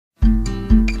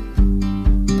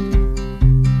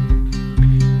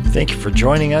Thank you for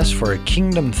joining us for a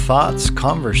Kingdom Thoughts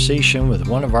conversation with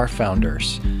one of our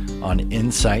founders on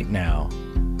Insight Now.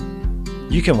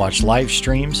 You can watch live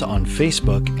streams on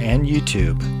Facebook and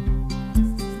YouTube.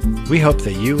 We hope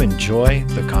that you enjoy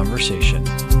the conversation.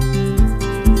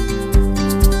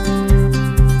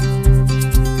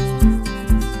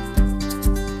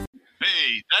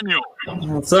 Hey, Daniel.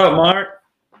 What's up, Mark?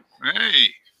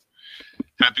 Hey.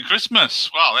 Happy Christmas.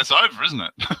 Wow, that's over, isn't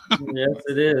it? Yes,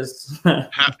 it is. How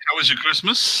was your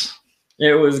Christmas?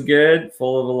 It was good,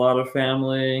 full of a lot of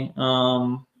family. It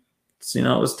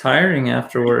was tiring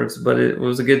afterwards, but it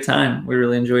was a good time. We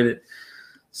really enjoyed it.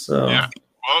 So yeah,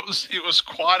 well, it was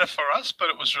quieter for us, but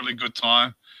it was a really good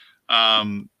time.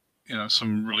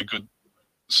 Some really good,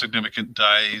 significant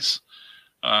days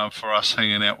for us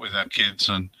hanging out with our kids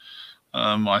and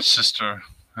my sister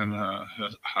and her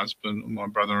husband, my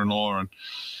brother-in-law, and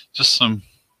just some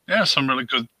really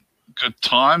good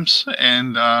times.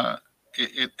 And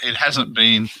it hasn't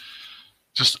been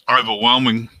just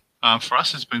overwhelming for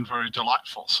us. It's been very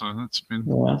delightful. So it's been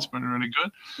really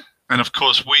good. And of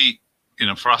course,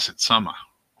 for us, it's summer.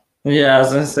 Yeah, I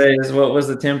was gonna say, what was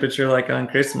the temperature like on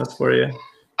Christmas for you?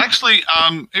 Actually,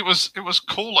 it was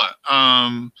cooler.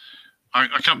 I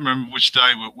can't remember which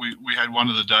day. We had one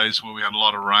of the days where we had a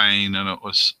lot of rain, and it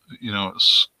was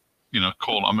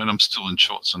cool. I mean, I'm still in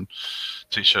shorts and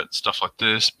t-shirt and stuff like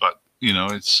this, but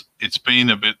it's been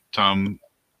a bit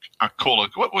cooler.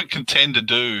 What we can tend to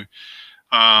do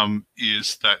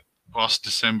is that whilst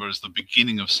December is the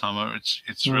beginning of summer,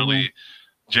 it's really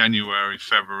January,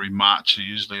 February, March are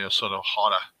usually a sort of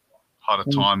hotter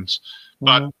times.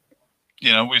 But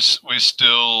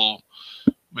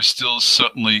we still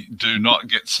certainly do not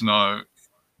get snow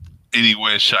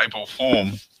anywhere, shape, or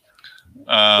form.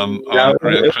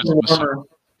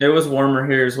 It was warmer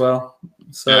here as well.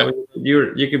 So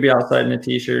you could be outside in a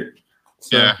t-shirt.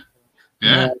 So,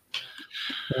 yeah.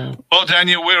 Well,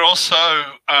 Daniel, we're also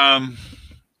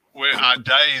we are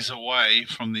days away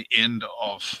from the end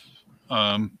of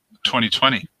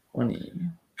 2020,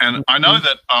 and I know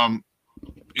that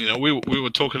we were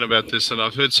talking about this, and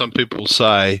I've heard some people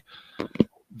say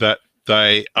that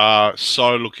they are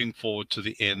so looking forward to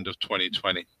the end of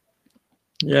 2020.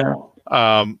 Yeah.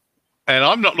 And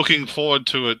I'm not looking forward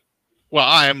to it. Well,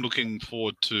 I am looking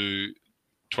forward to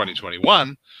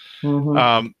 2021,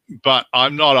 but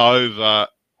I'm not over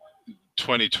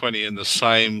 2020 in the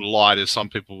same light as some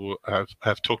people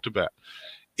have talked about.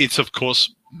 It's, of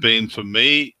course, been for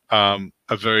me a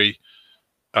very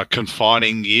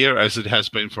confining year, as it has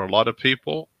been for a lot of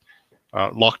people.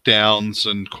 Lockdowns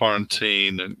and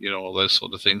quarantine and all those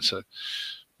sort of things. So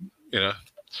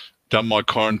done my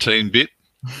quarantine bit,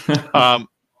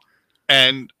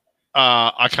 and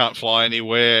I can't fly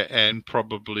anywhere, and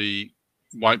probably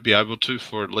won't be able to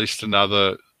for at least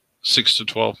another 6 to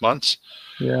 12 months.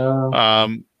 So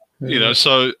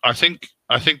I think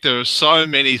there are so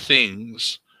many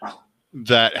things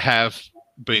that have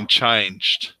been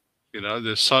changed.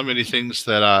 There's so many things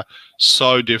that are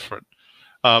so different.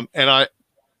 And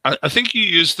I think you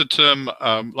used the term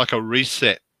like a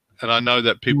reset, and I know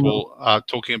that people are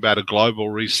talking about a global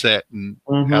reset and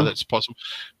how that's possible.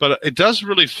 But it does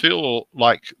really feel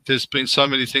like there's been so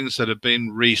many things that have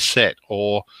been reset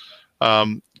or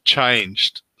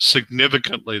changed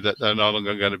significantly that they're no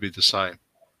longer going to be the same.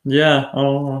 Yeah,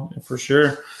 for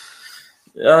sure.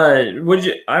 I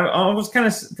was kind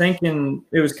of thinking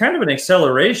it was kind of an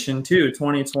acceleration too,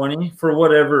 2020, for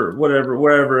wherever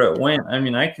it went. I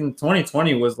mean,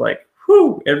 2020 was like,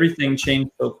 everything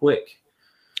changed so quick.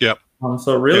 Yep.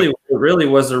 So it really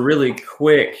was a really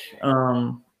quick,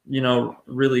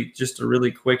 really just a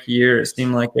really quick year. It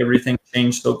seemed like everything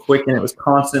changed so quick, and it was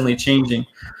constantly changing.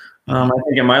 I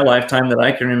think in my lifetime that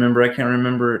I can remember, I can't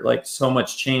remember like so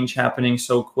much change happening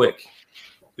so quick.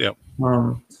 Yep.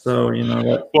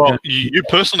 You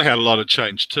personally had a lot of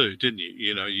change too, didn't you?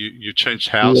 You changed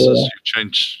houses,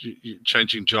 you're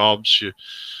changing jobs, you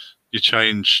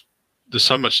changed. There's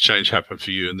so much change happened for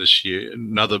you in this year.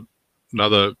 Another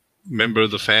member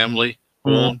of the family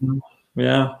born.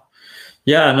 Yeah.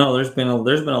 No, there's been a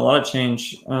lot of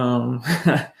change.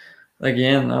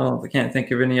 Again, I can't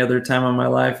think of any other time in my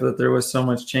life that there was so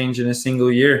much change in a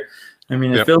single year. I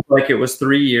mean, it feels like it was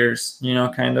 3 years,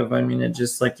 kind of. I mean, it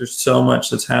just like there's so much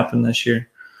that's happened this year.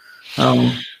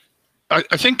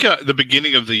 I think at the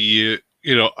beginning of the year,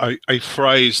 a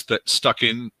phrase that stuck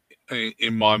in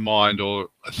my mind or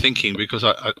thinking, because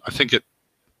I think it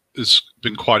has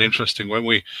been quite interesting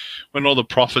when all the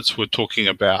prophets were talking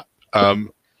about at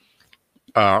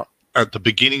the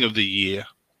beginning of the year.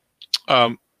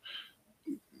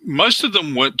 most of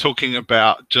them weren't talking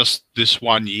about just this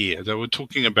one year. They were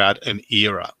talking about an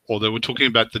era, or they were talking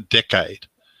about the decade.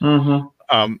 Mm-hmm.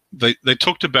 They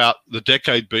talked about the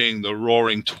decade being the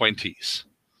Roaring '20s,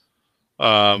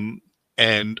 so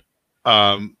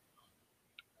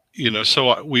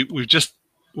we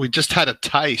just had a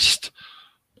taste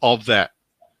of that.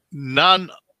 None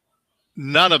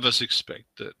of us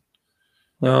expected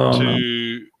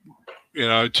to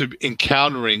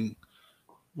encountering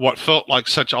what felt like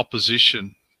such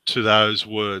opposition to those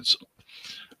words.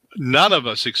 None of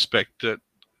us expected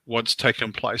what's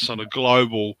taken place on a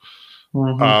global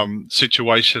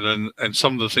situation, and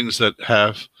some of the things that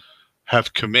have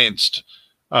commenced,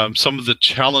 some of the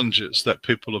challenges that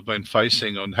people have been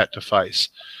facing and had to face.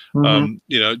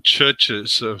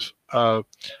 Churches have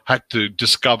had to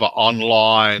discover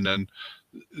online, and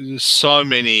there's so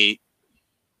many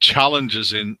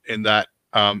challenges in that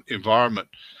environment.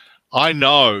 I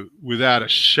know without a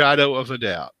shadow of a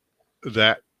doubt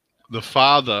that the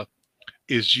Father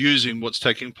is using what's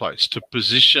taking place to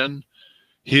position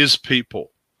his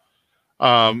people.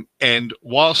 And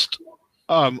whilst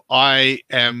I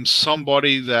am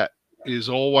somebody that is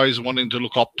always wanting to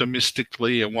look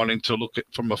optimistically and wanting to look at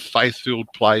from a faith-filled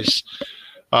place,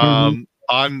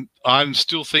 I'm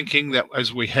still thinking that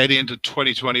as we head into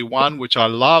 2021, which I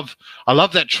love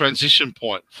that transition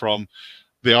point from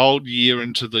the old year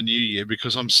into the new year,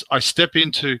 because I step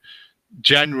into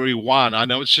January 1. I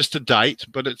know it's just a date,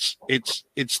 but it's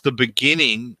the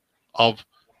beginning of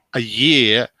a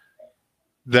year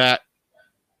that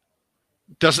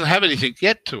doesn't have anything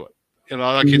yet to it.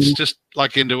 It's just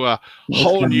like into a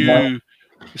whole new.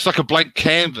 It's like a blank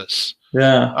canvas.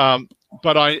 Yeah.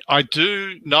 But I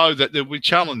do know that there'll be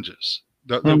challenges.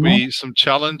 That there'll be some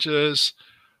challenges.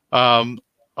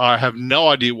 I have no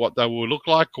idea what they will look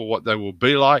like or what they will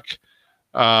be like.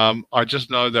 I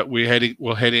just know that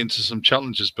we'll head into some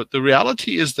challenges. But the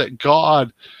reality is that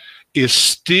God is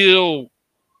still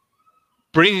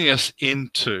bringing us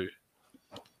into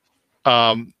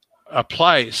a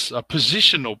place, a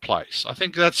positional place. I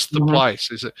think that's the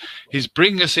place. Is that He's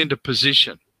bringing us into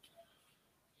position.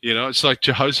 It's like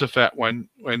Jehoshaphat when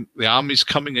the army's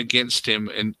coming against him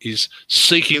and he's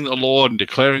seeking the Lord and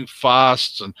declaring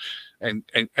fasts, and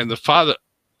the Father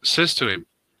says to him,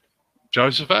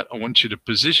 Jehoshaphat, I want you to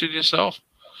position yourself.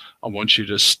 I want you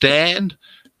to stand,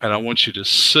 and I want you to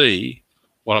see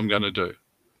what I'm going to do.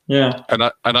 Yeah.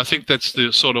 And I think that's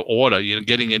the sort of order,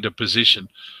 getting into position.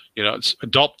 It's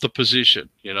adopt the position.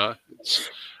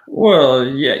 Well,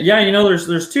 yeah.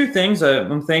 There's two things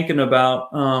I'm thinking about.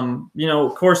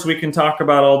 Of course, we can talk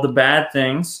about all the bad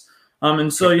things.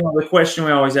 And so, the question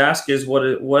we always ask is,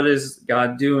 what is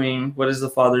God doing? What is the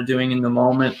Father doing in the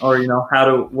moment? Or,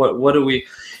 what do we?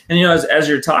 And as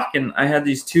you're talking, I had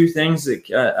these two things that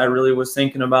I really was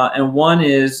thinking about. And one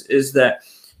is that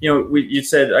you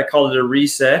said, I called it a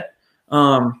reset.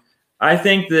 I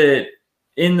think that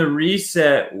in the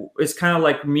reset, it's kind of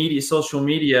like social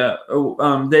media.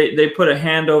 They put a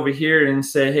hand over here and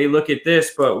say, hey, look at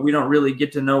this, but we don't really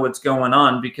get to know what's going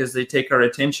on because they take our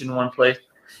attention one place.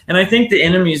 And I think the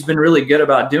enemy has been really good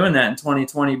about doing that in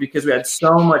 2020 because we had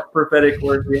so much prophetic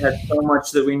words. We had so much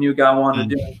that we knew God wanted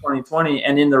to do in 2020.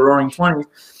 And in the Roaring 20s,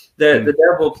 the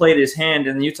devil played his hand,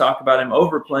 and you talk about him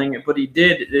overplaying it, but he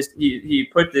did this. He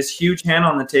put this huge hand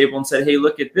on the table and said, hey,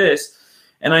 look at this.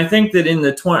 And I think that in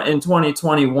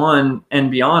 2021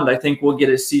 and beyond, I think we'll get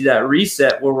to see that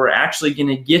reset where we're actually going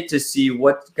to get to see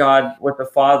what the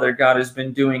Father God has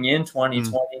been doing in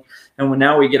 2020. And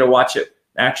now we get to watch it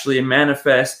actually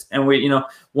manifest. And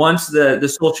once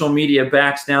the social media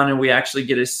backs down and we actually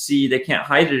get to see, they can't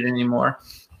hide it anymore.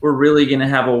 We're really going to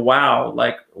have a wow,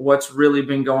 like what's really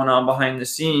been going on behind the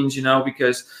scenes,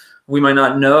 because we might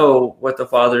not know what the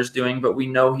Father's doing, but we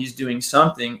know he's doing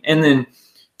something. And then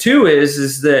two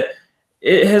is that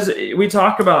we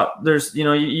talk about there's,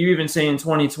 you even say in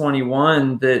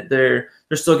 2021 that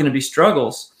there's still going to be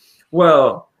struggles.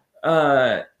 Well,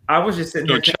 I was just sitting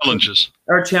here challenges.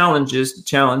 Yeah.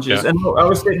 And I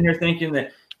was sitting here thinking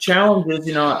that challenges,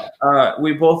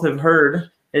 we both have heard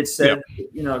it said,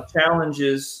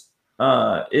 challenges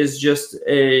is just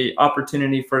a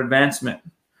opportunity for advancement.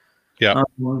 Yeah.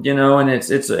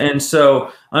 And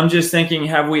so I'm just thinking,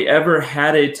 have we ever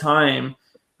had a time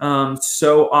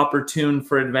so opportune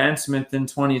for advancement in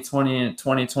 2020 and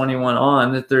 2021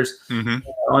 on that there's,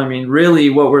 really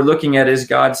what we're looking at is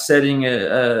God setting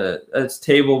a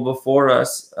table before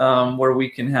us where we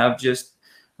can have just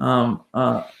profound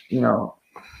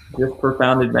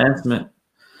advancement.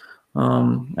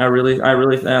 I really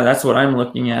that's what I'm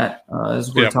looking at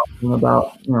as we're talking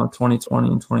about 2020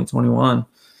 and 2021.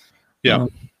 Yeah.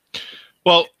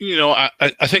 Well,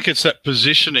 I think it's that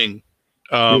positioning,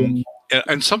 and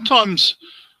sometimes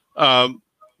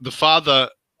the father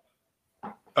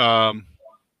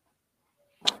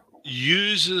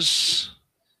uses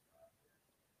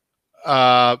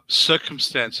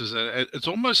circumstances, and it's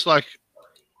almost like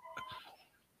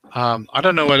I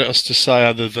don't know what else to say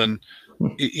other than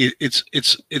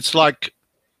it's like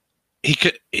he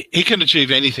can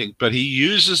achieve anything, but he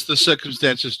uses the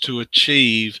circumstances to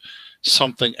achieve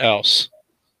something else.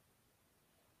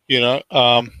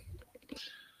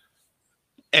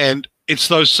 And it's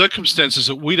those circumstances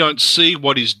that we don't see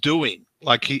what he's doing.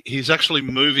 Like he's actually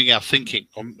moving our thinking,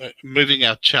 or moving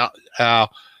our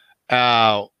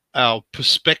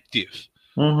perspective,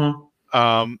 and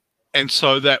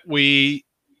so that we,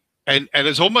 and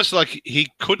it's almost like he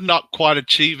could not quite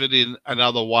achieve it in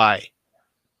another way.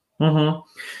 And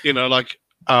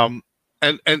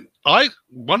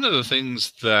one of the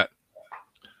things that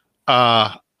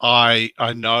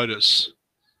I notice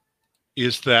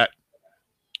is that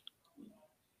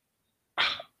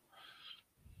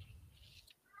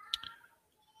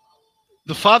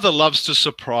the Father loves to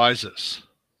surprise us.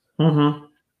 And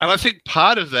I think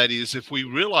part of that is if we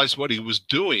realize what he was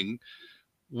doing,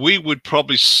 we would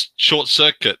probably short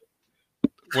circuit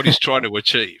what he's trying to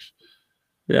achieve.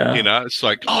 Yeah. It's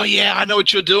like, oh yeah, I know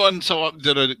what you're doing, so I'm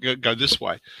going to go this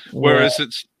way. Whereas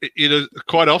it's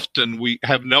quite often we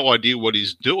have no idea what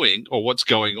he's doing or what's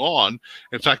going on.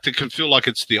 In fact, it can feel like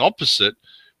it's the opposite,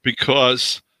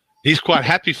 because he's quite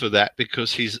happy for that,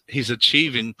 because he's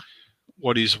achieving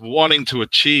what he's wanting to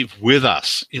achieve with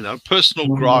us, personal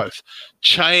growth,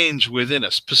 change within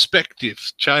us,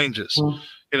 perspective changes,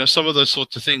 some of those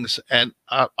sorts of things. And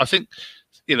I think,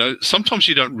 sometimes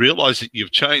you don't realize that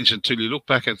you've changed until you look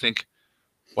back and think,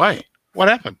 wait, what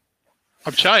happened?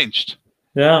 I've changed.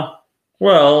 Yeah.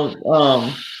 Well,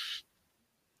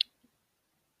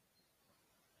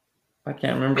 I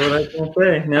can't remember what I was going to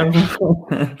say.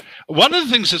 No. One of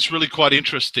the things that's really quite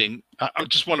interesting, I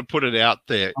just want to put it out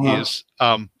there, is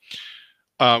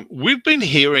we've been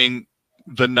hearing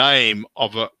the name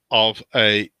of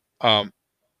a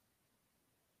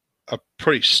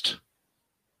priest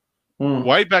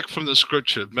way back from the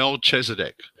scripture,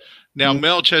 Melchizedek. Now,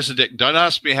 Melchizedek, don't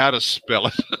ask me how to spell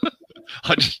it.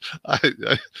 I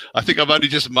think I've only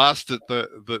just mastered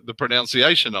the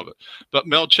pronunciation of it. But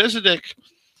Melchizedek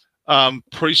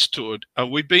priesthood,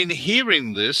 we've been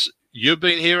hearing this. You've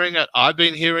been hearing it. I've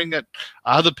been hearing it.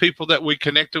 Other people that we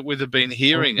connected with have been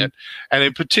hearing it. And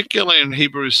in particular in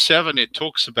Hebrews 7, it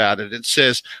talks about it. It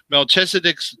says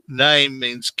Melchizedek's name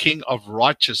means king of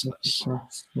righteousness.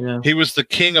 Yeah. He was the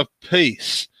king of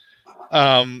peace,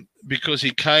 because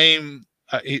he came,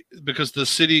 because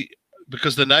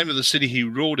the name of the city he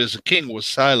ruled as a king was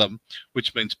Salem,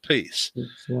 which means peace.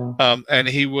 Yeah. And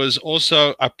he was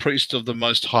also a priest of the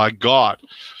Most High God.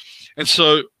 And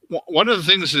so one of the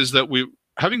things is that we're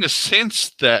having a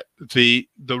sense that the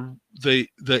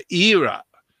era,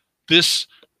 this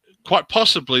quite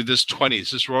possibly this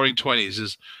roaring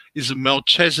 20s is a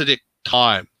Melchizedek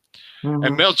time.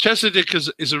 And Melchizedek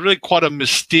is a really quite a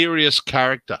mysterious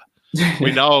character.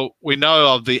 we know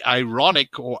of the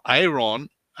Aaronic or Aaron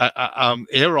of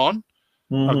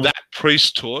that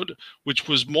priesthood, which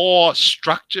was more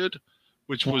structured,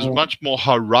 which was much more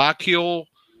hierarchical,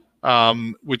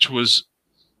 which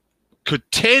could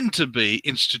tend to be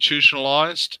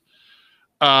institutionalized,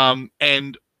 and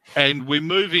we're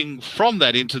moving from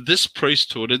that into this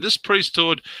priesthood. And this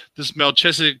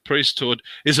Melchizedek priesthood,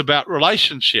 is about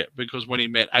relationship, because when he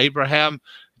met Abraham,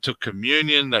 he took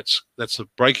communion. That's a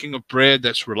breaking of bread.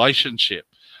 That's relationship.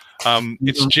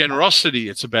 It's generosity.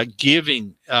 It's about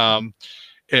giving. And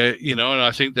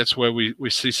I think that's where we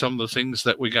see some of the things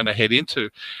that we're going to head into.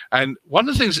 And one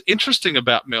of the things interesting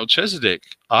about Melchizedek,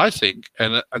 I think,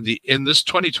 and in this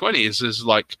 2020 is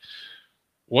like,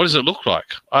 what does it look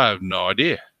like? I have no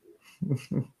idea.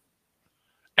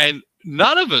 And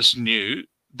none of us knew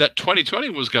that 2020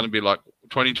 was going to be like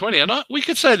 2020. And we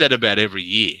could say that about every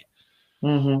year.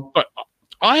 But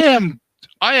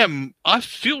I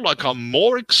feel like I'm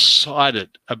more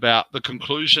excited about the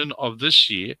conclusion of this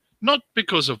year, not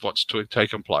because of what's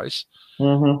taken place,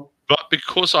 but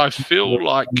because I feel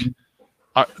like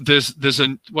there's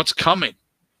what's coming.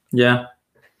 Yeah.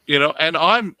 And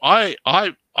I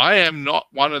am not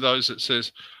one of those that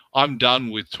says I'm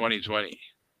done with 2020,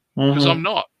 because I'm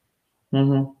not.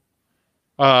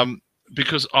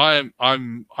 Because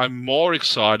I'm more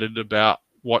excited about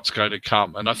what's going to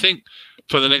come. And I think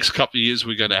for the next couple of years,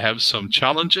 we're going to have some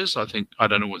challenges. I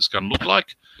don't know what it's going to look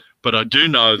like, but I do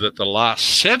know that the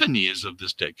last 7 years of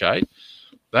this decade,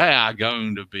 they are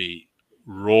going to be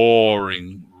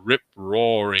roaring rip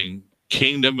roaring,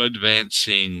 kingdom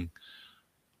advancing,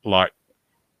 like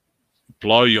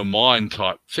blow your mind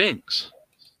type things.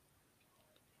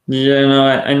 Yeah, no,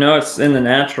 I know it's in the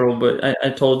natural, but I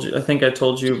told you, I think I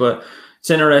told you, but it's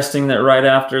interesting that right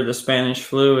after the Spanish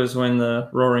flu is when the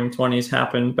Roaring Twenties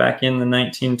happened back in the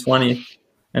 1920s,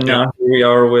 and now here we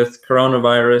are with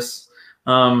coronavirus.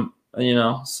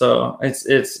 So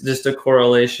it's just a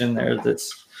correlation there.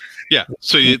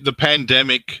 So the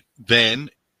pandemic then,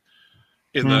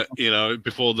 in the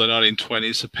before the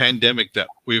 1920s, the pandemic that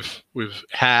we've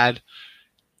had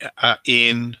I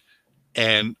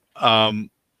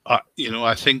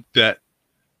think that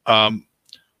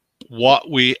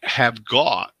what we have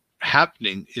got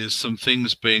happening is some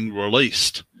things being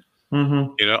released.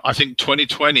 I think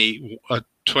 2020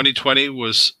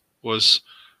 was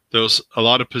there was a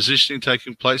lot of positioning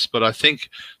taking place, but I think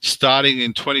starting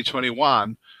in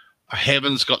 2021,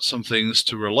 heaven's got some things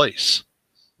to release.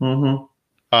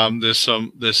 There's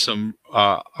some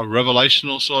a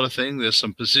revelational sort of thing. There's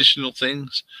some positional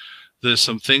things. There's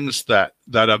some things that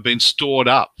have been stored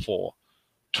up for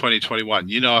 2021.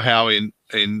 You know how in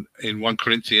 1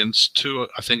 Corinthians 2,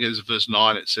 I think it is verse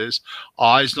 9, it says,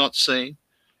 eyes not seen,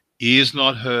 ears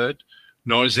not heard,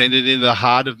 nor is entered into the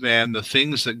heart of man the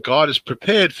things that God has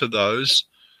prepared for those,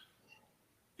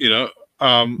 who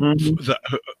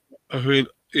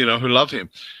love him.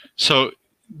 So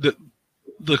the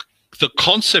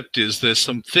concept is there's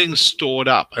some things stored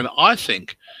up, and I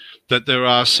think that there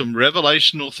are some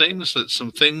revelational things, that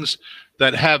some things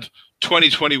that have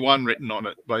 2021 written on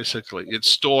it. Basically, it's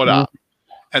stored up,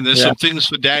 and there's some things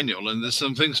for Daniel, and there's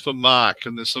some things for Mark,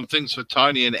 and there's some things for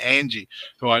Tony and Angie,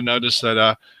 who I noticed that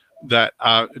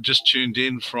are just tuned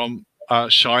in from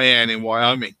Cheyenne in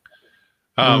Wyoming,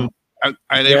 and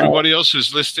everybody else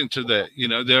who's listening to that.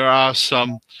 There are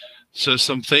some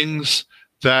things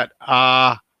that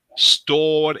are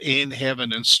stored in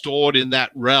heaven and stored in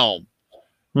that realm,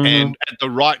 and at the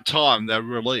right time they're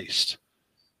released.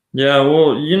 Yeah,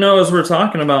 well, as we're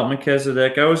talking about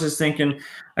Melchizedek, I was just thinking,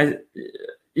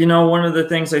 one of the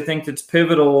things I think that's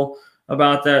pivotal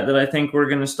about that I think we're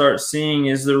going to start seeing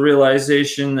is the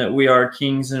realization that we are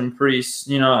kings and priests.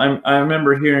 I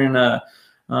remember hearing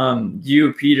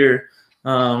you, Peter,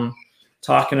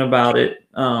 talking about it,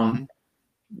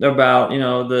 about,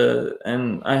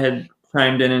 and I had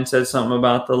chimed in and said something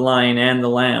about the lion and the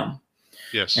lamb.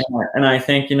 Yes. And I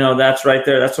think, that's right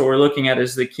there. That's what we're looking at,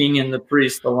 is the king and the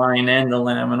priest, the lion and the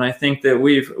lamb. And I think that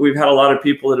we've had a lot of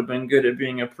people that have been good at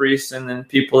being a priest, and then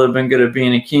people that have been good at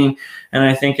being a king. And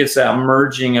I think it's that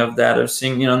merging of that, of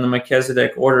seeing, in the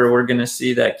Melchizedek order, we're going to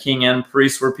see that king and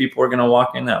priest, where people are going to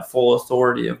walk in that full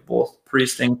authority of both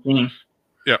priest and king.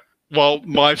 Yeah. Well,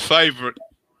 my favorite,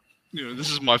 this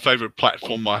is my favorite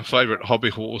platform, my favorite hobby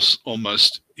horse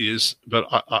almost is, but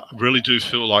I really do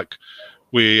feel like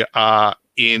we are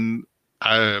in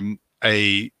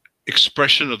a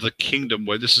expression of the kingdom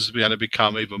where this is going to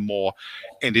become even more,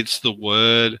 and it's the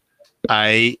word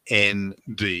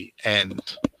A-N-D, and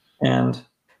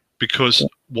because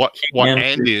what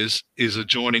and is a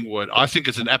joining word. I think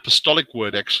it's an apostolic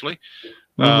word, actually,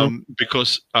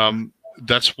 because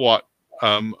that's what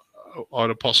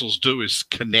apostles do, is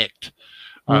connect.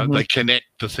 They connect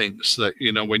the things that,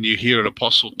 when you hear an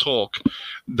apostle talk,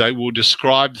 they will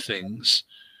describe things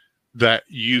that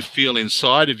you feel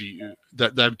inside of you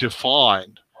that they've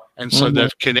defined. And so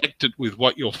they've connected with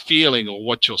what you're feeling or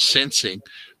what you're sensing.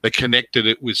 They connected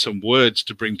it with some words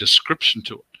to bring description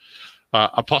to it.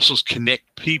 Apostles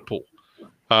connect people.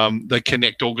 They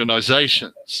connect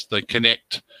organizations. They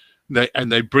connect, and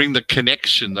they bring the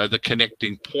connection. They're the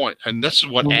connecting point. And that's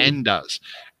what and does.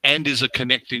 And is a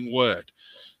connecting word.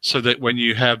 So that when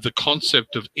you have the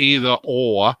concept of either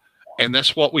or, and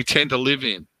that's what we tend to live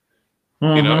in.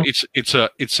 It's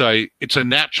a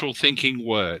natural thinking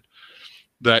word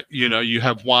that, you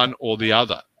have one or the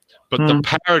other. But the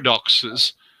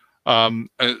paradoxes, the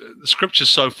scripture's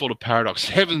so full of paradoxes.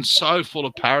 Heaven's so full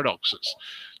of paradoxes.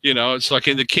 It's like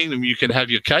in the kingdom, you can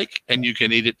have your cake and you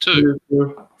can eat it too.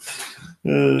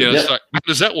 It's like, how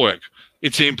does that work?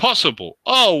 It's impossible.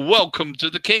 Oh, welcome to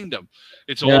the kingdom.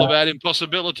 It's all about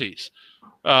impossibilities.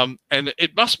 And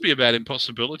it must be about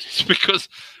impossibilities, because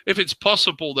if it's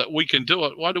possible that we can do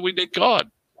it, why do we need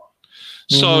God?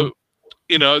 So,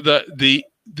 the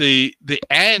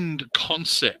and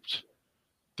concept,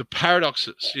 the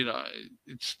paradoxes,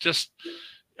 it's just,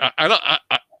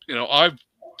 I've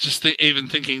just even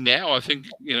thinking now, I think,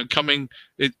 coming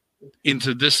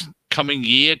into this coming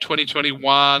year,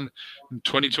 2021 and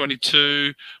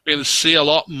 2022, we're going to see a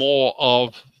lot more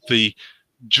of the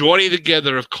joining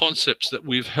together of concepts that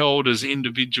we've held as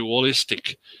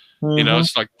individualistic, You know,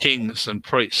 it's like kings and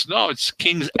priests. No, it's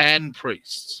kings and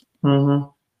priests.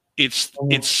 It's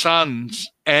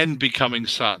sons and becoming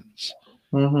sons.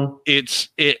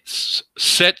 It's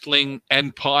settling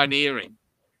and pioneering.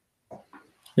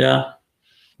 Yeah,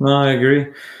 no, I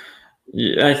agree.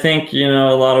 I think, you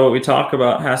know, a lot of what we talk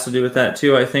about has to do with that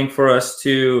too. I think for us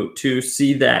to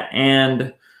see that and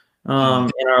in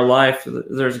our life,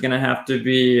 there's going to have to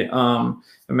be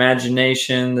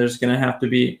imagination. There's going to have to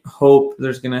be hope.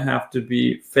 There's going to have to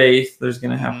be faith. There's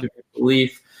going to have to be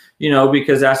belief. You know,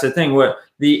 because that's the thing. What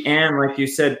the and, like you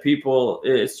said, people,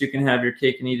 it's you can have your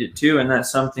cake and eat it too, and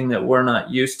that's something that we're not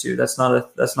used to. That's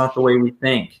not the way we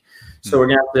think. So we're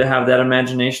gonna have to have that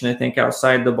imagination, I think,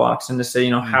 outside the box, and to say, you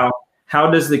know,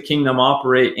 how does the kingdom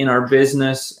operate in our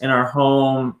business, in our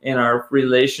home, in our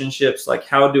relationships? Like,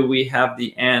 how do we have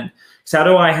the and? So how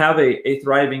do I have a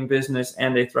thriving business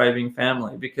and a thriving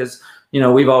family? Because, you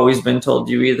know, we've always been told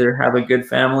you either have a good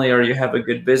family or you have a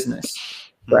good business.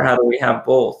 But how do we have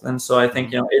both? And so I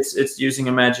think, you know, it's using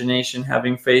imagination,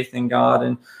 having faith in God.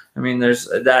 And I mean, there's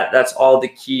that's all the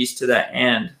keys to that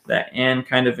and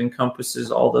kind of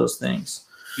encompasses all those things.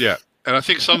 Yeah. And I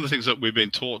think some of the things that we've been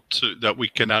taught to, that we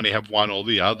can only have one or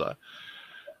the other,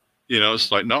 you know,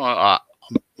 it's like, no, I'm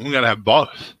going to have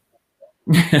both.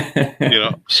 You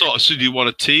know, so do you want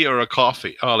a tea or a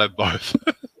coffee? I'll have both.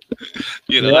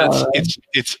 You know,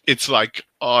 it's like,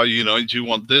 oh, you know, do you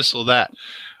want this or that?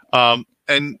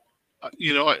 And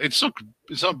you know, it's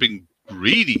not being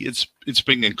greedy. It's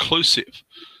being inclusive.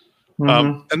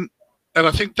 And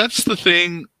I think that's the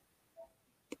thing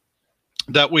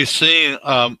that we're seeing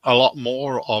a lot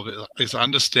more of is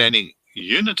understanding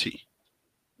unity.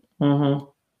 You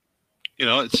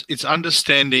know, it's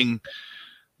understanding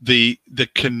the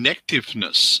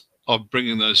connectiveness of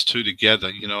bringing those two together.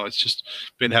 You know, it's just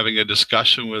been having a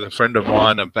discussion with a friend of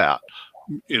mine about,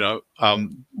 you know,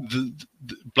 the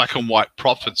black and white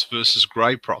prophets versus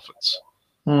gray prophets.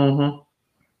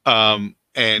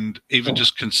 And even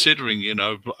just considering, you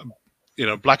know,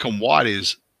 black and white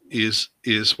is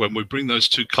when we bring those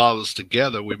two colors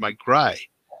together, we make gray.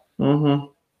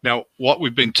 Now, what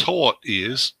we've been taught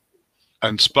is,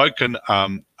 and spoken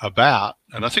about,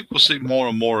 and I think we'll see more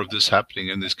and more of this happening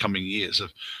in these coming years,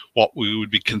 of what we would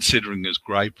be considering as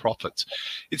gray prophets.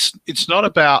 It's not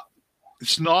about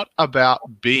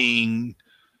being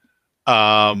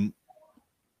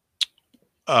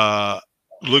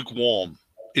lukewarm.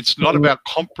 It's not about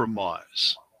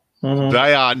compromise.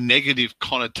 They are negative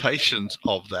connotations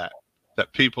of that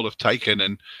people have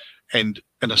taken and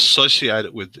associate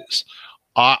it with this.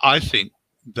 I think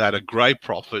that a grey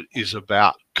prophet is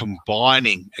about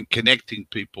combining and connecting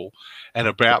people, and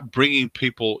about bringing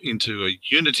people into a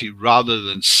unity rather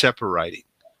than separating,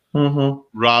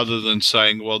 rather than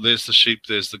saying, well, there's the sheep,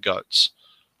 there's the goats.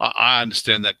 I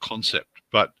understand that concept,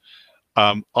 but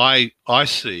I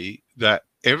see that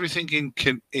everything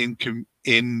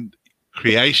in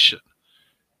creation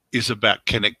is about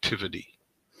connectivity.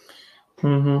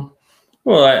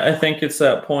 Well, I think it's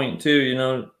that point too. You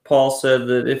know, Paul said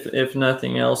that if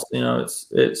nothing else, you know,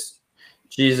 it's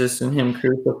Jesus and Him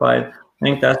crucified. I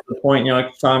think that's the point. You know,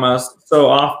 like talking about, so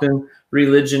often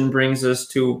religion brings us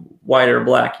to white or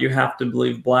black. You have to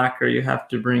believe black, or you have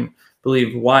to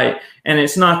believe white. And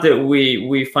it's not that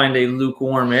we find a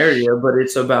lukewarm area, but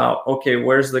it's about, okay,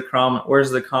 where's the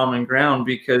common ground?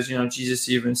 Because, you know, Jesus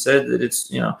even said that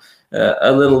it's, you know,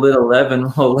 a little bit of leaven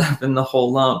will leaven the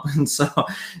whole lump. And so,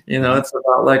 you know, it's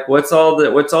about like, what's all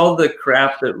the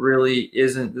crap that really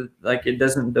isn't, like, it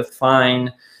doesn't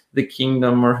define the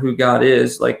kingdom or who God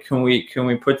is. Like, can we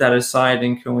put that aside,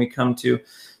 and can we come to,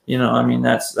 you know, I mean,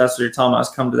 that's what you're telling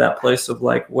us, come to that place of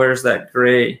like, where's that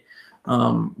gray,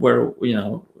 where, you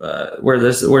know,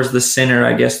 where's the center,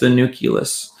 I guess, the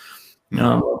nucleus,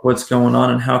 what's going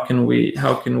on, and how can we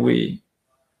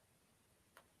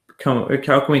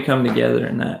come together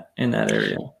in that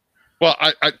area? Well,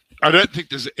 I don't think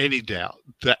there's any doubt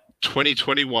that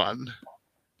 2021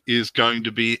 is going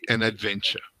to be an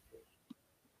adventure.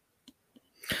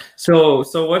 So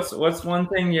what's one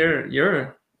thing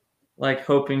you're like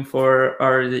hoping for,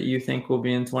 or that you think will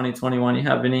be in 2021? You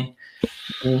have any?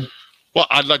 Well,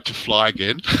 I'd like to fly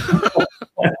again.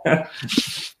 I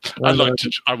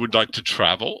would like to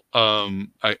travel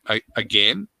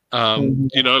again.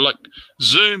 You know, like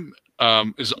Zoom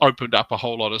has opened up a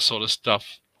whole lot of sort of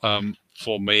stuff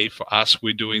for me, for us.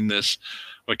 We're doing this.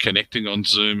 We're connecting on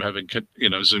Zoom, having, you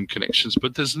know, Zoom connections.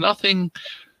 But there's nothing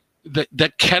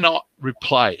that cannot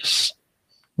replace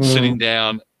sitting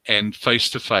down and face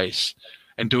to face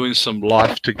and doing some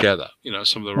life together. You know,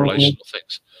 some of the relational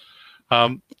things.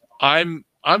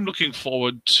 I'm looking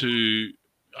forward to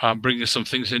bringing some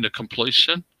things into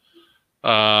completion.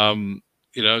 Some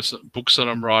books that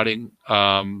I'm writing,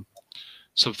 some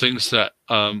things that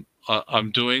I'm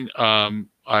doing. I'm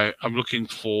looking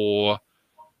for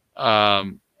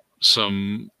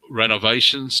some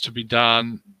renovations to be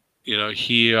done.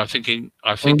 Here I think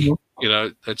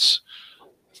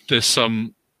there's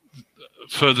some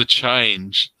further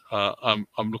change I'm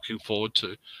looking forward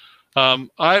to.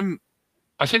 I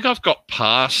think I've got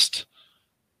past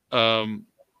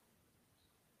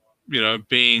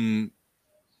being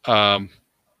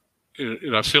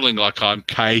feeling like I'm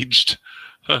caged.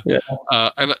 Yeah.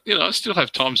 And I still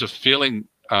have times of feeling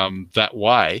that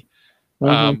way.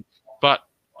 But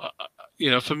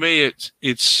for me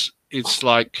it's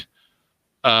like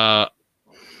I'm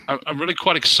really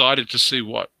quite excited to see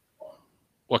what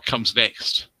comes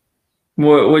next.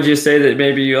 What would you say that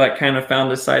maybe you like kind of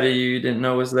found a side of you didn't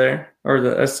know was there, or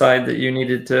a side that you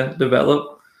needed to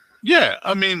develop? Yeah,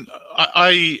 I mean,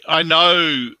 I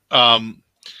know,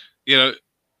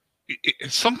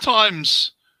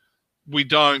 sometimes we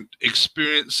don't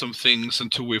experience some things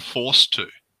until we're forced to.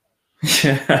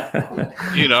 Like a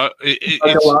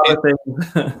lot of things.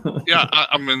 Yeah,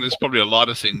 I mean, there's probably a lot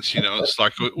of things. It's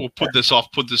like we'll put this off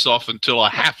until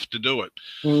I have to do it.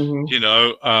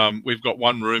 We've got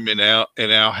one room in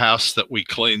our house that we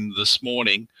cleaned this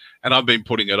morning, and I've been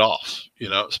putting it off.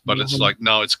 But it's like,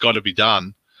 no, it's got to be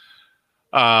done.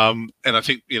 And I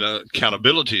think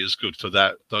accountability is good for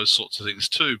those sorts of things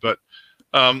too. But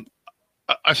I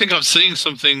think I'm seeing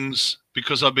some things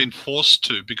because I've been forced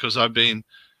to, because I've been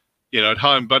at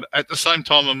home. But at the same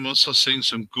time, I'm also seeing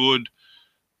some good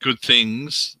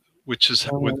things which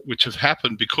have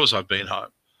happened because I've been home.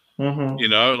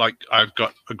 Like I've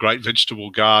got a great vegetable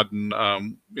garden.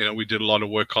 We did a lot of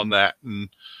work on that, and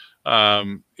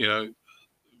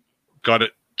got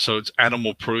it so it's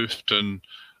animal proofed, and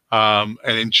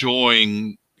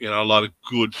enjoying a lot of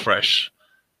good fresh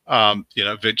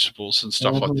vegetables and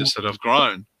stuff like this that I've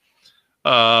grown.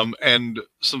 And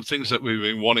some things that we've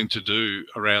been wanting to do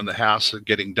around the house are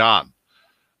getting done.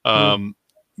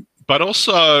 But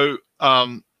also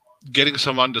getting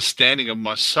some understanding of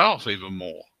myself even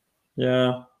more.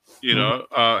 Yeah.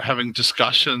 Having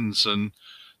discussions and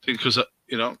things, because, I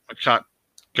can't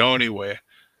go anywhere.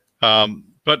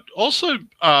 But also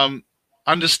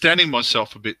understanding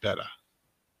myself a bit better,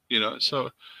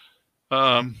 So,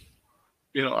 I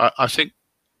think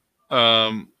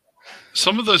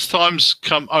some of those times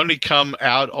only come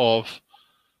out of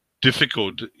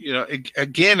difficult.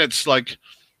 Again, it's like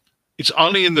it's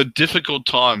only in the difficult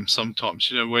times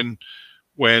sometimes.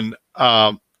 When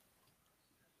the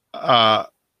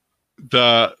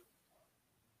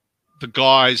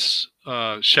guys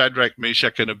Shadrach,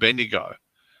 Meshach, and Abednego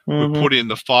were put in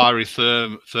the fiery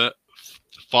furnace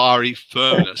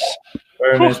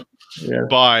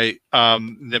by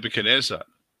Nebuchadnezzar.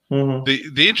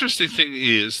 The interesting thing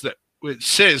is that it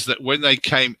says that when they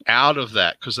came out of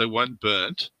that, because they weren't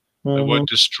burnt, they weren't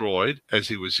destroyed as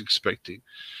he was expecting,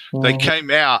 they came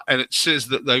out, and it says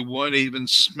that they weren't even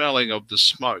smelling of the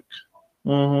smoke.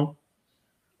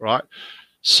 Right?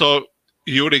 So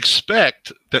you would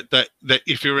expect that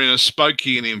if you're in a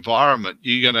smoky environment,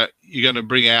 you're gonna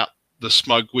bring out the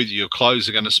smoke with you. Your clothes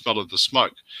are going to smell of the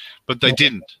smoke, but they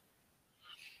didn't.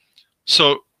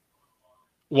 So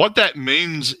what that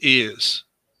means is,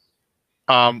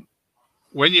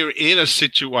 when you're in a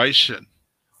situation,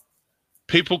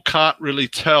 people can't really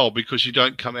tell, because you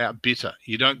don't come out bitter,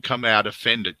 you don't come out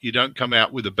offended, you don't come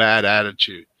out with a bad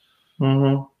attitude.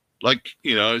 Like,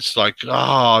 it's like,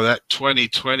 oh, that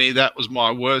 2020, that was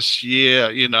my worst year,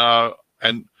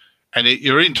 and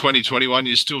you're in 2021,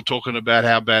 you're still talking about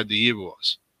how bad the year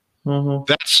was.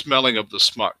 That's smelling of the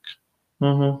smoke.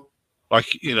 Like,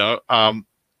 you're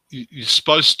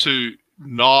supposed to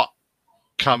not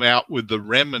come out with the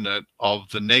remnant of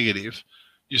the negative.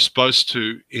 You're supposed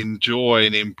to enjoy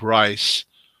and embrace,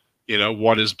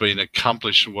 what has been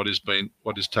accomplished and what has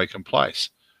taken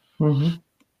place.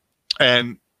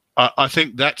 And I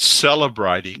think that's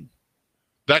celebrating.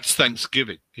 That's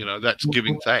Thanksgiving. That's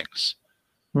giving thanks.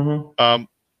 I'm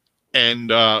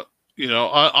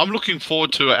looking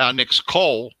forward to our next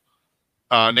call,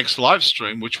 next live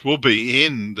stream, which will be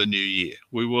in the new year.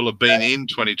 We will have been in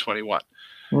 2021.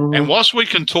 And whilst we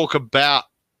can talk about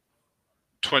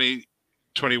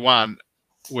 2021,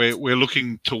 we're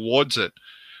looking towards it,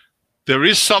 there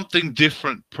is something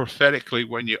different prophetically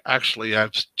when you actually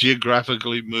have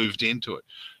geographically moved into it.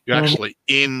 You're actually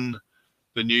in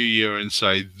the new year and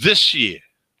say, this year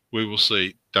we will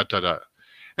see da-da-da.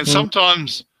 And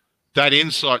sometimes that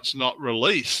insight's not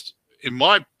released, in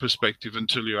my perspective,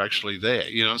 until you're actually there.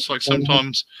 It's like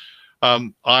sometimes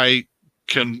I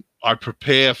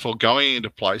prepare for going into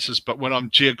places, but when I'm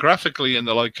geographically in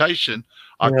the location,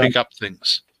 I pick up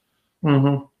things.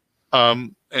 Mm-hmm.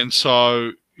 And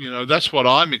so, that's what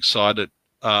I'm excited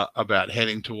about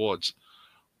heading towards.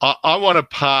 I want to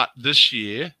part this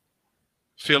year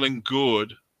feeling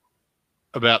good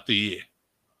about the year.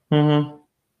 Mm-hmm.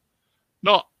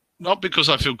 Not because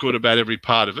I feel good about every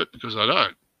part of it, because I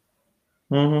don't.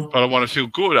 Mm-hmm. But I want to feel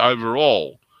good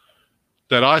overall.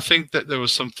 That I think that there were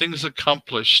some things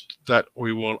accomplished that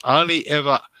we will only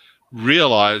ever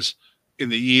realize in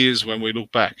the years when we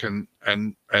look back and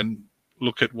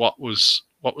look at what was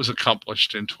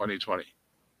accomplished in 2020.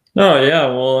 Oh yeah,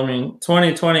 well, I mean,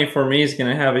 2020 for me is going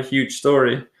to have a huge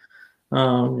story.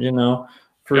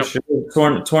 For sure.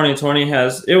 2020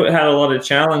 had a lot of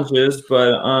challenges,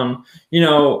 but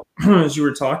as you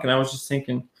were talking, I was just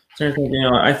thinking,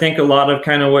 I think a lot of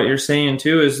kind of what you're saying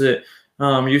too is that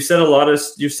you said a lot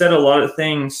of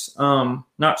things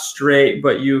not straight,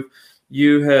 but you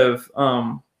have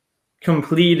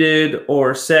completed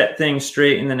or set things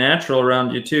straight in the natural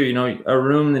around you too. A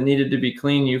room that needed to be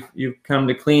clean, you've come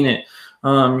to clean it.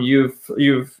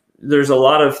 There's a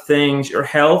lot of things. Your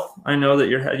health, I know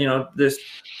that this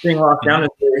thing locked down,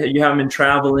 you haven't been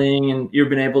traveling and you've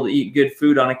been able to eat good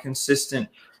food on a consistent,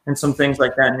 and some things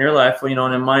like that in your life, and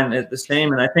in mine the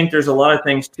same. And I think there's a lot of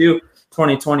things too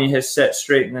 2020 has set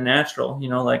straight in the natural.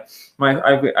 Like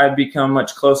I've become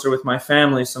much closer with my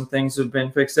family. Some things have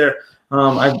been fixed there.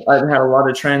 I've had a lot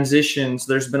of transitions.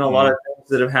 There's been a lot of things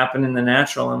that have happened in the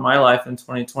natural in my life in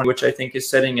 2020, which I think is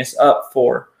setting us up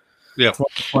for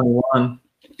 2021.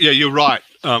 Yeah, you're right.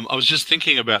 I was just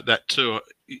thinking about that too.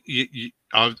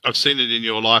 I've seen it in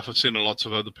your life. I've seen lots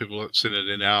of other people have seen it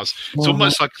in ours. It's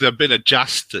almost like they've been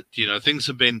adjusted. Things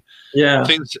have been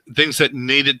things that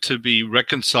needed to be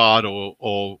reconciled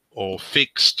or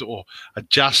fixed or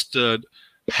adjusted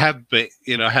have been.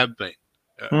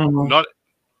 Not.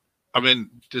 I mean,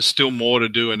 there's still more to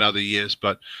do in other years,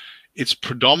 but it's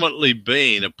predominantly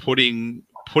been a putting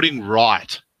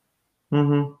right.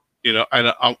 Mm-hmm.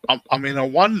 And I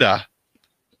wonder.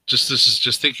 This is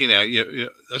just thinking now.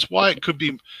 That's why it could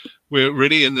be we're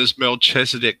really in this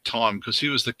Melchizedek time, because he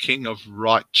was the king of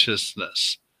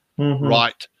righteousness,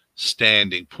 right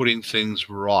standing, putting things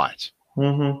right.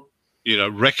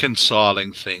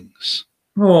 Reconciling things.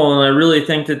 Well, and I really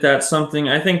think that's something.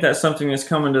 I think that's something that's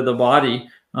coming to the body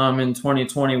in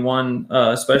 2021,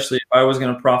 especially if I was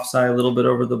going to prophesy a little bit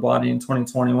over the body in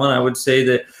 2021. I would say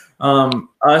that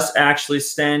us actually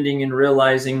standing and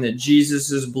realizing that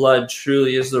Jesus's blood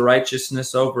truly is the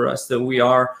righteousness over us, that we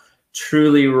are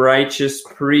truly righteous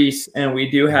priests, and we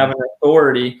do have an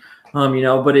authority,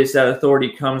 but it's that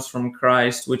authority comes from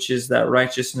Christ, which is that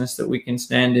righteousness that we can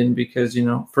stand in because,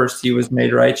 first he was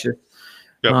made righteous.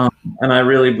 Yep. And I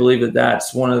really believe that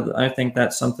that's I think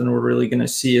that's something we're really going to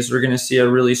see, is we're going to see a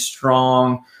really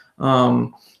strong,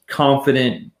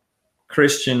 confident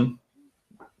Christian,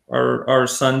 our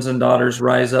sons and daughters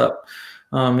rise up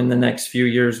in the next few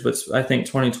years. But I think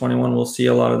 2021 we'll see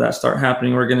a lot of that start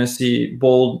happening. We're going to see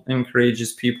bold and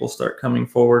courageous people start coming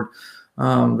forward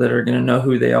that are going to know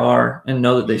who they are and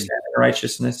know that they stand in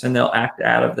righteousness, and they'll act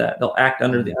out of that. They'll act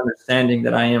under the understanding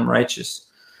that I am righteous.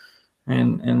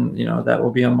 And that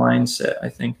will be a mindset. I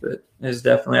think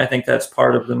that's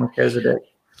part of the Melchizedek.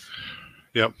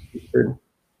 Yep.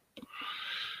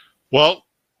 Well,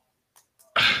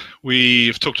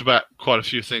 we've talked about quite a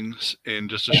few things in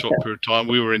just a short period of time.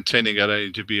 We were intending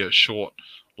it to be a short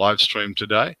live stream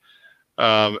today.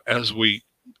 As we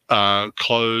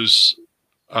close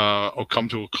or come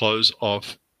to a close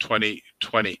of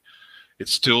 2020,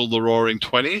 it's still the Roaring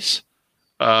 20s,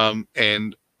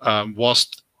 and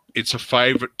whilst it's a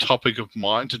favorite topic of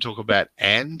mine to talk about,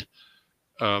 and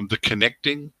the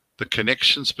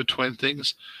connections between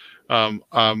things.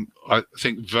 I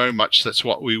think very much that's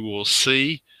what we will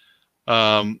see,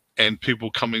 and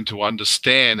people coming to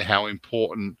understand how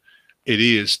important it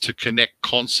is to connect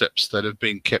concepts that have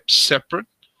been kept separate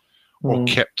or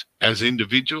kept as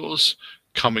individuals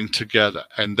coming together.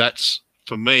 And that's,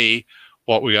 for me,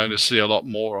 what we're going to see a lot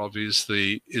more of is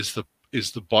the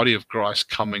body of Christ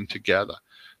coming together.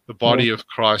 The body of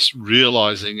Christ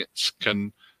realizing it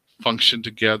can function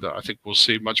together. I think we'll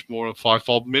see much more of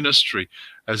fivefold ministry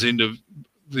as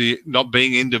not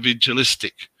being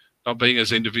individualistic, not being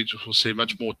as individuals. We'll see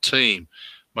much more team,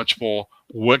 much more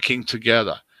working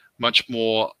together, much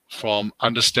more from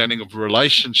understanding of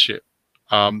relationship.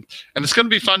 And it's going to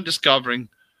be fun discovering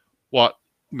what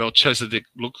Melchizedek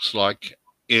looks like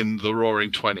in the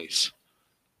Roaring 20s.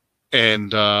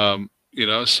 And,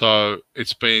 so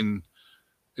it's been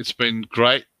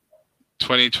great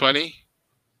 2020.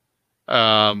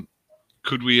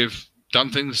 Could we have done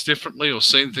things differently or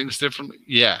seen things differently?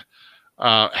 Yeah.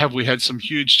 Have we had some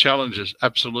huge challenges?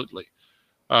 Absolutely.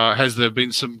 Has there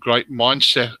been some great mind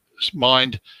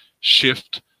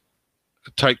shift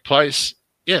take place?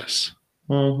 Yes.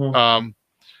 Mm-hmm.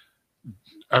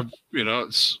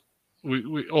 It's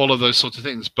we all of those sorts of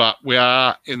things. But we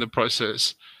are in the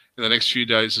process in the next few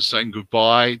days of saying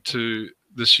goodbye to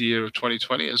this year of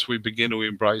 2020 as we begin to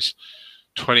embrace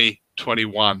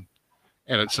 2021,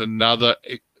 and it's another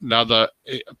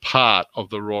part of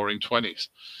the Roaring 20s.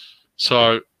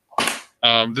 So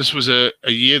this was a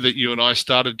year that you and I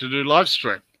started to do live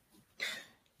stream.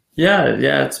 Yeah,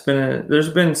 it's been there's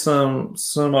been some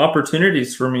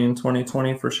opportunities for me in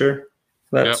 2020 for sure.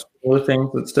 That's one of the things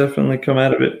that's definitely come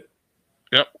out of it.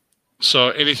 Yep. So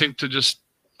anything to just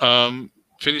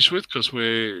finish with, because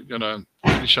we're gonna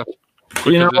finish up.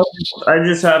 I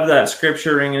just have that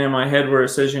scripture ringing in my head where it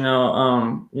says,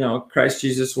 Christ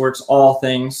Jesus works all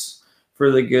things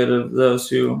for the good of those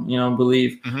who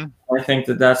believe. Mm-hmm. I think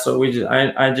that's what we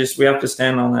just. We have to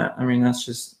stand on that. I mean, that's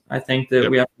just. I think that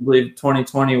we have to believe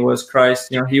 2020 was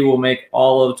Christ. He will make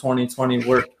all of 2020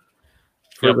 work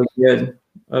for the good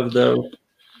of those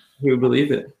who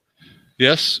believe it.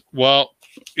 Yes. Well,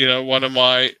 one of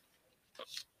my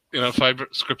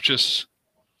favorite scriptures.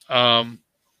 I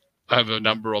have a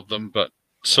number of them, but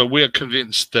so we are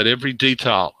convinced that every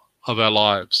detail of our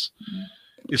lives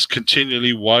is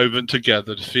continually woven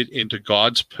together to fit into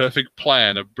God's perfect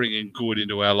plan of bringing good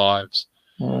into our lives.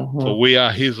 Mm-hmm. For we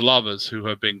are his lovers who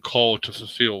have been called to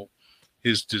fulfill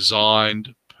his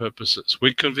designed purposes.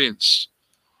 We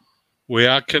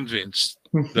are convinced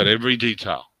that every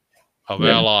detail of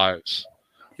our lives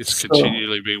is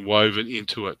continually being woven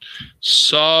into it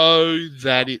so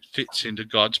that it fits into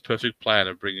God's perfect plan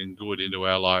of bringing good into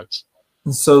our lives.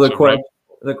 So the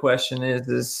question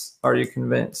is, are you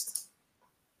convinced?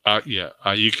 Are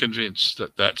you convinced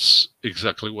that that's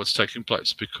exactly what's taking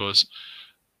place? Because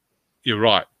you're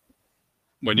right.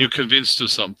 When you're convinced of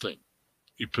something,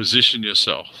 you position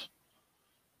yourself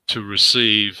to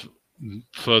receive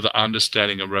further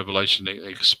understanding and revelation and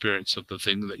experience of the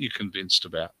thing that you're convinced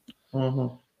about.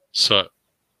 Mm-hmm. So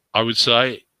I would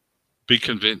say be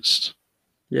convinced.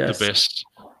 Yes. The best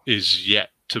is yet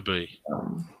to be.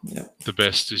 The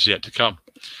best is yet to come.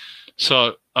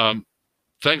 So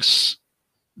thanks,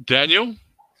 Daniel. It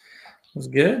was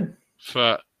good.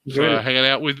 For hanging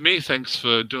out with me. Thanks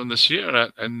for doing this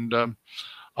year. And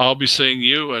I'll be seeing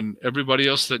you, and everybody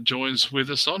else that joins with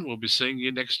us on, we'll be seeing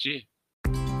you next year.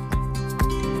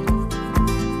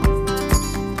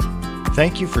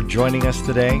 Thank you for joining us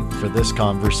today for this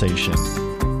conversation.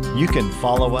 You can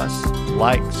follow us,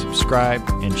 like, subscribe,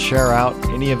 and share out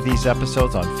any of these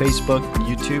episodes on Facebook,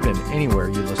 YouTube, and anywhere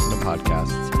you listen to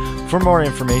podcasts. For more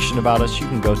information about us, you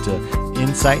can go to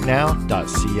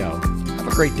insightnow.co. Have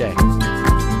a great day.